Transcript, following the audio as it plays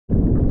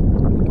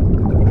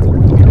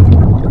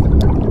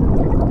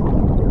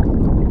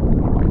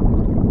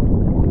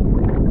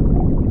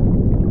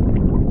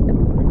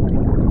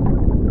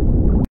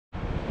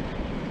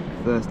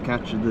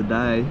catch of the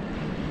day.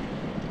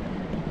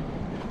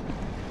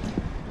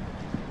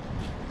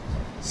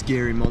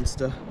 Scary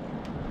monster.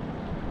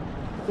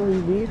 3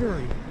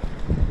 metering.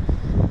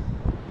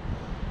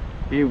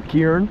 Here with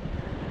Kieran.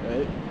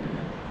 Right.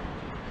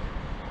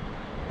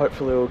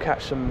 Hopefully we'll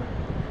catch some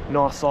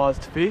nice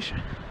sized fish.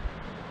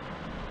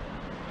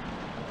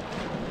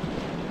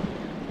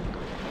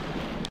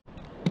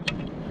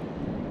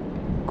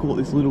 Caught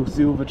this little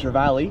silver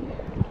trevally.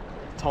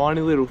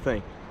 Tiny little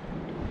thing.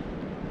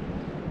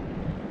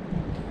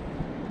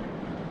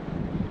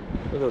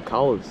 Look at the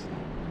colours.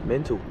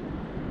 Mental.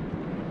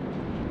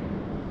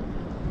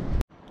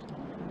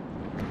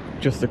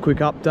 Just a quick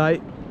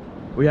update.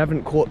 We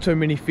haven't caught too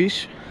many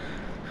fish.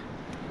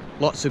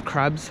 Lots of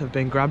crabs have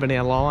been grabbing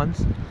our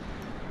lines.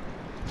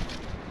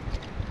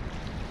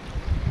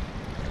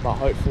 But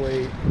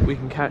hopefully we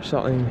can catch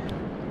something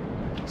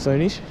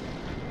soonish.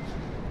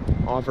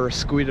 Either a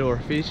squid or a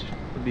fish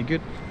would be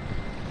good.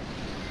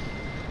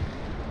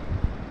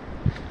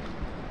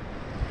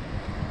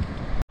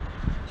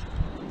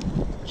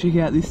 Check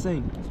out this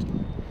thing.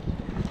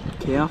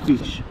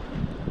 Cowfish.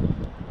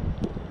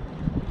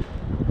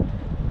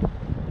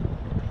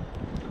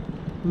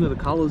 Look at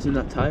the colours in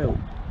that tail.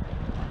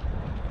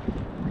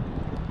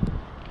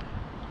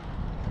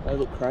 They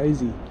look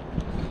crazy.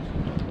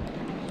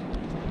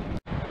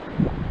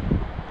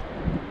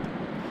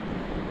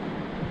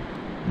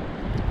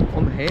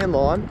 On the hand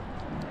line.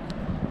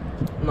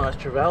 Nice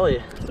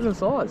trevally. It's in the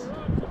size.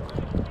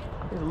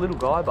 He's a little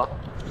guy, but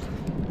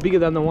bigger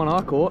than the one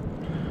I caught.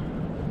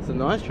 It's a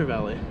nice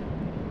trevally.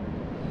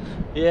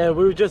 Yeah,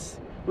 we were just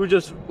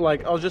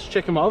like, I was just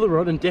checking my other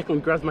rod and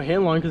Declan grabs my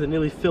hand line because it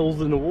nearly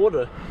fills in the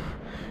water.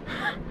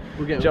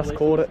 We're Just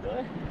caught it.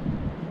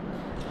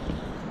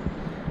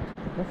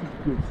 That's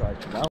a good size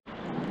trevally.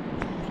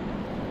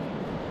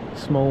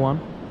 Small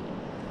one.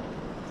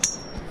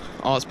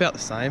 Oh, it's about the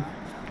same.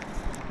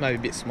 Maybe a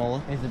bit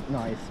smaller. No,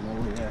 he's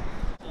small, yeah.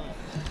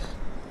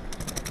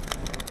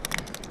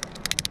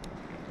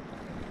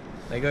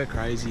 They go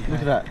crazy.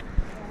 Look at that.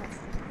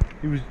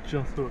 He was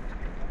just hooked.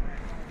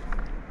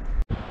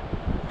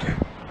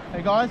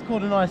 Hey guys,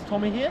 caught a nice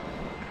Tommy here.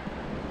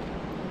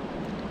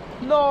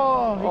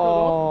 No! He got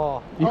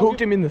off. You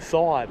hooked him in the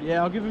side.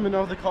 Yeah, I'll give him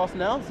another cast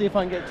now, see if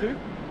I can get 2.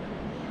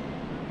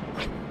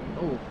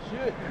 Oh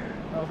shit,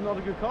 that was not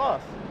a good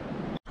cast.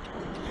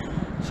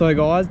 So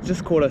guys,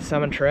 just caught a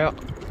salmon trout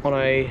on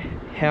a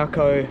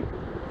Hauco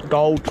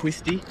gold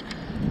twisty.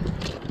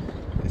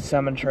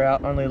 Salmon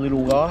trout, only a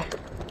little guy.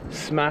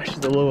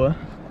 Smashed the lure.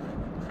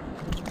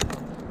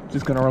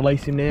 Just gonna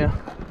release him now.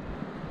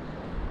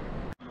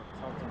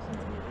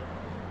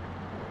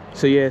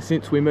 So yeah,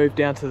 since we moved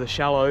down to the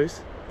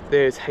shallows,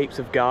 there's heaps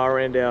of gar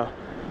around our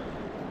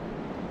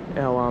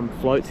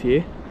floats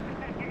here.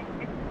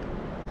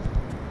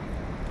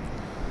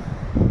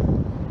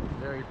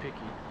 Very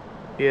picky.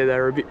 Yeah,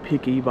 they're a bit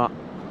picky, but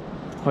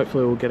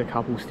hopefully we'll get a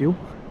couple still.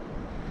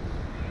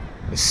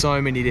 There's so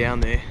many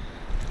down there.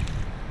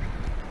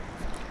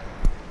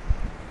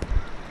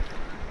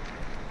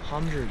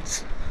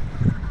 Hundreds.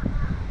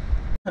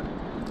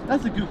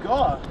 That's a good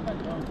guy.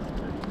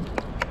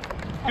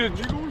 Good.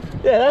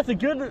 Yeah,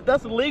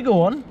 that's a legal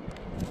one.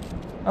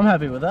 I'm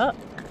happy with that.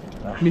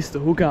 Missed the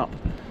hook up.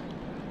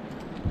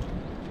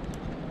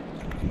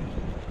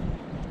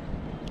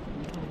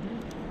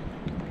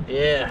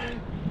 Yeah.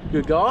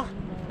 Good guy.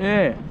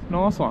 Yeah,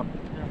 nice one.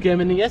 Get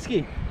him in the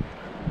Yeski.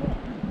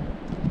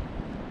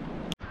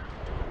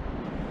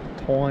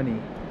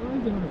 Tiny.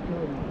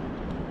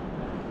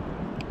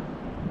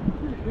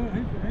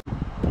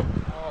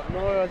 Oh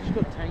no, I just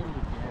got tangled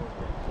again.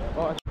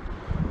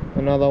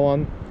 Another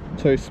one,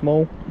 too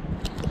small.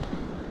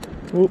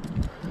 Whoop.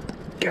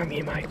 Come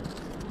here, mate.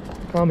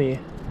 Come here.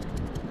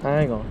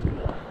 Hang on.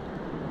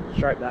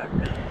 Straight back.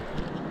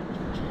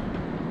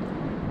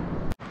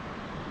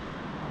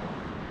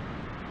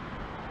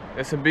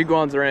 There's some big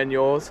ones around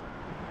yours.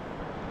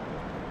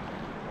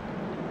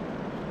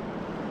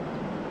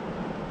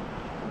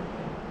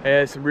 Yeah,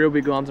 there's some real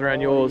big ones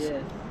around yours.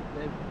 Yes.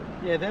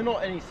 Yeah, they're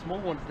not any small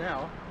ones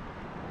now.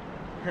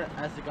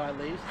 As the guy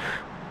leaves.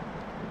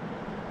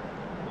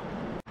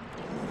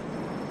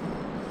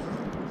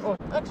 Oh,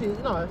 actually,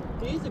 no,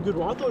 he's a good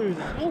one. I thought he was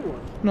a small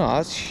one. No,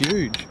 that's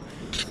huge.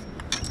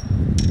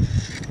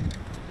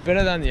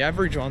 Better than the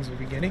average ones we'll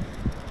be getting.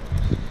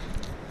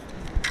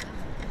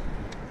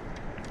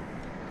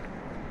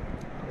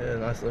 Yeah,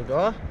 nice little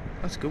guy.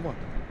 That's a good one.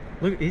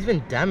 Look, he's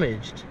been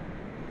damaged.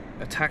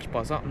 Attacked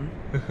by something.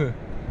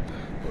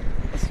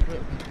 Let's put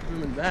him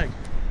in the bag.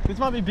 This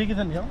might be bigger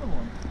than the other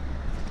one.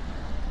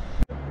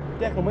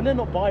 Declan, when they're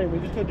not biting, we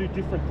just gotta do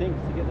different things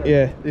to get that.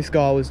 Yeah, this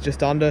guy was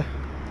just under.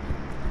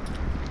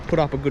 Put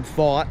up a good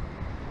fight.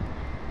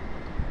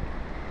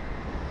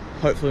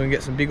 Hopefully we can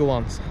get some bigger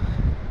ones.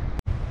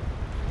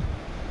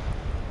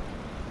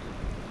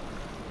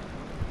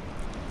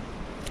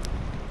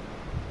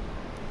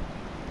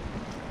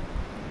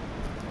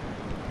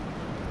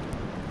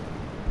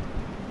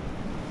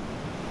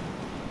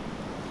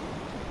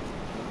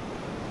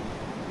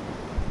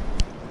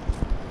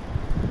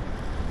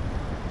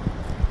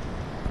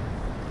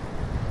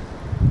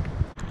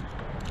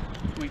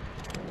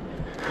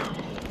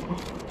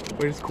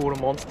 We just caught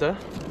a monster.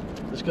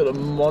 Just got a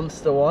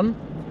monster one.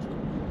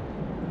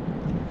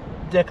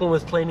 Declan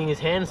was cleaning his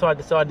hand, so I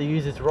decided to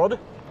use his rod.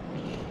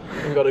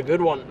 And got a good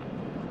one.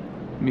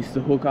 Missed the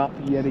hook up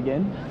yet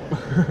again.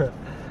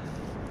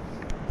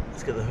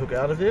 Let's get the hook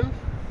out of him.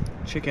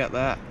 Check out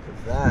that.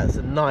 That's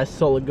a nice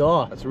solid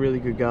gar. That's a really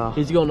good gar.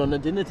 He's gone on the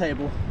dinner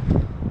table.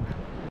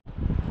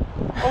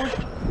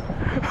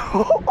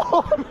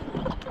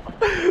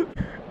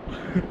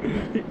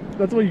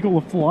 That's what you call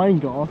a flying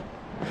gar.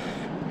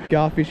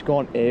 Garfish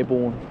gone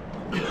airborne.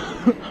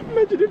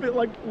 Imagine if it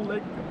like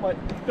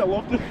fell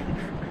off the...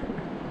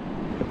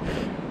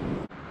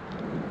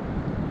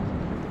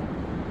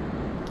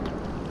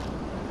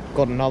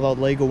 Got another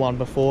legal one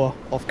before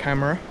off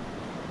camera.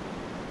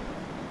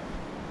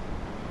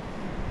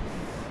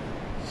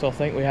 So I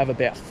think we have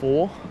about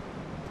 4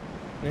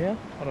 now.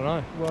 I don't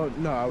know. Well,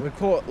 no, we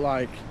caught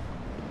like...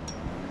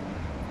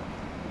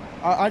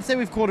 I'd say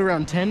we've caught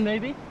around 10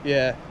 maybe.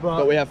 Yeah,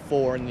 but we have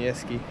 4 in the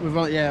esky. We've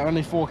got, yeah,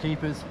 only 4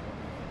 keepers.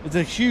 It's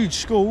a huge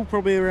school,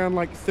 probably around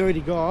like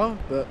 30 gar,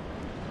 but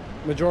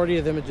majority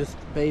of them are just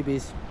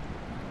babies.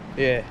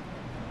 Yeah.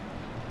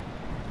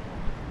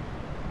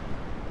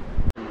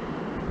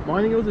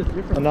 Mining eels is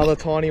different. Another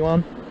tiny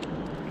one.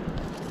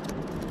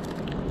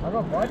 I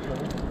got bite eels.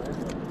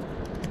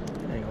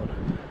 Hang on.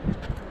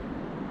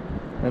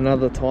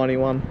 Another tiny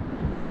one.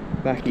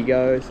 Back he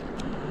goes.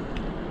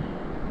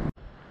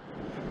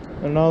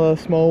 Another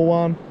small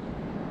one.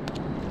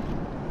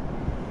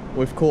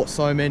 We've caught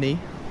so many.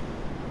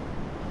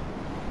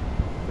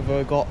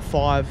 We've got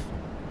 5.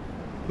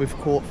 We've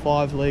caught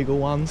 5 legal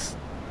ones.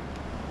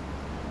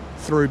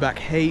 Threw back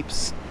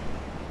heaps.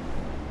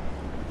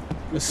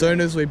 As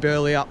soon as we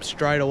burley up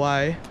straight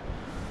away,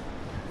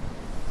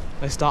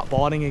 they start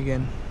biting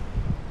again.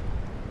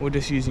 We're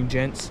just using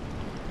gents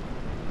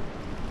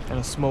and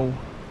a small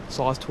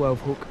size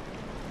 12 hook.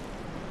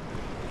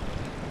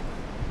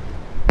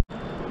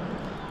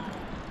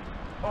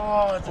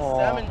 Oh, it's a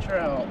salmon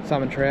trout.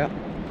 Salmon trout.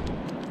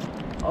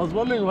 I was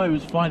wondering why he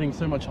was fighting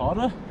so much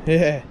harder.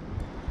 Yeah.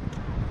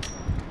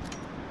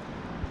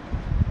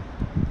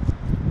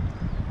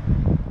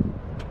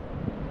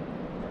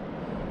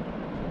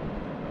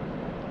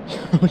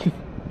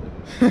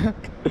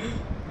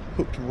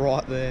 Hooked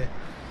right there.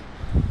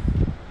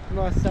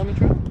 Nice salmon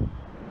trout.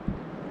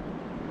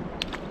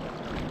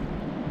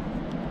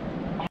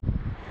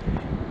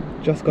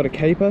 Just got a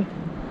keeper.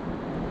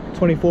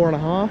 24 and a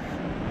half.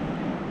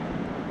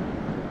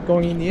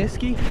 Going in the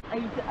esky.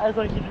 As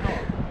I hit it off.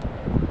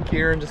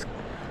 Kieran just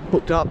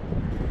hooked up.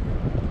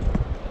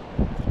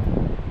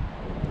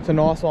 It's a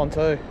nice one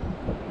too.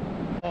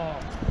 Oh.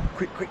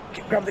 Quick,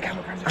 grab the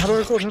camera, How do I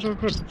record?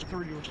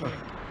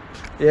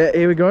 Yeah,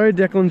 here we go.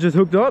 Declan just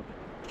hooked up.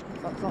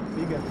 That's not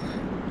bigger.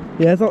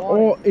 Yeah, it's not.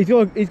 Oh, he's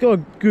got a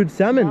good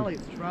salmon.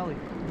 It's trally.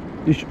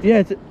 Yeah,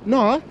 it's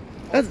no.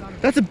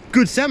 That's a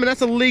good salmon.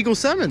 That's a legal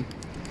salmon.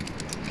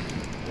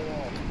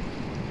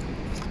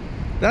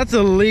 That's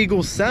a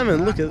legal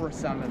salmon. Look at for a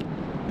salmon.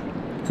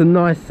 It's a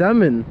nice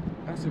salmon.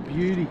 That's a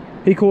beauty.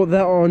 He caught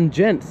that on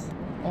gents.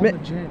 On the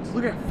gents.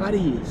 Look how fat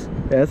he is.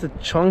 Yeah, that's a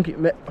chunky.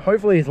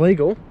 Hopefully he's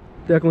legal.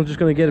 Declan's just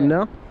gonna get him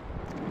now.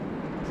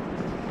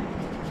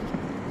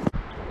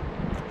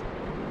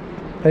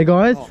 Hey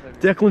guys,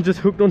 Declan just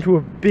hooked onto a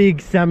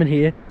big salmon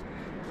here.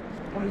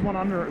 Oh, there's one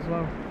under it as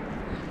well.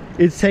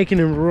 It's taking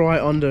him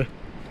right under.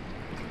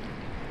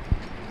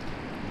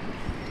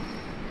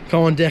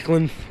 Come on,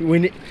 Declan. He's not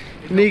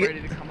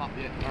ready to come up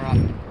yet. Alright.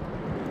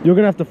 You're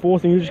gonna have to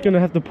force him. You're just gonna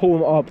have to pull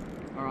him up.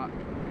 Alright.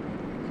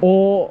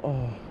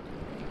 Oh.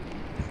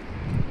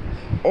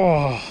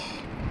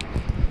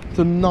 It's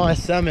a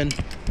nice salmon.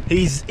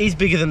 He's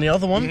bigger than the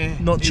other one. Yeah,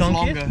 not chunky.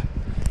 Longer.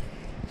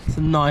 It's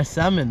a nice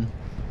salmon.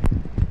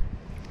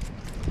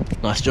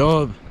 Nice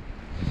job.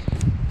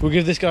 We'll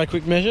give this guy a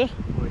quick measure.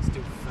 Oh, he's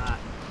still fat.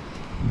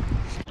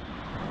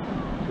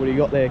 What do you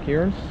got there,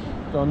 Kieran?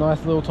 Got a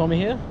nice little Tommy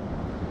here.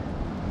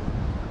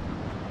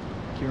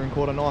 Kieran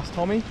caught a nice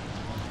Tommy.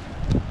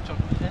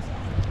 Chocolate test.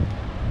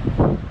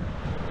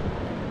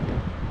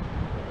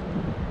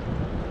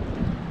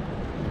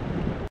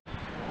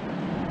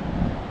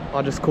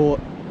 I just caught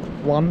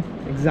one,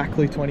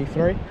 exactly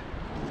 23.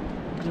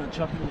 Gonna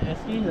chuck him in the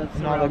esky. That's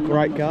Another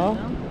great gar.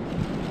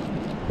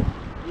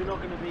 You're not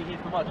going to be here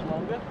for much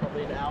longer,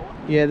 probably an hour.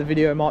 Yeah, the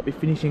video might be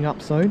finishing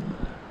up soon.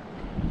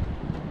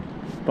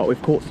 But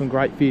we've caught some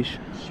great fish.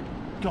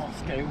 God,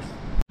 scales.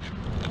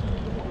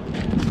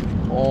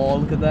 Oh,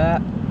 look at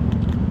that.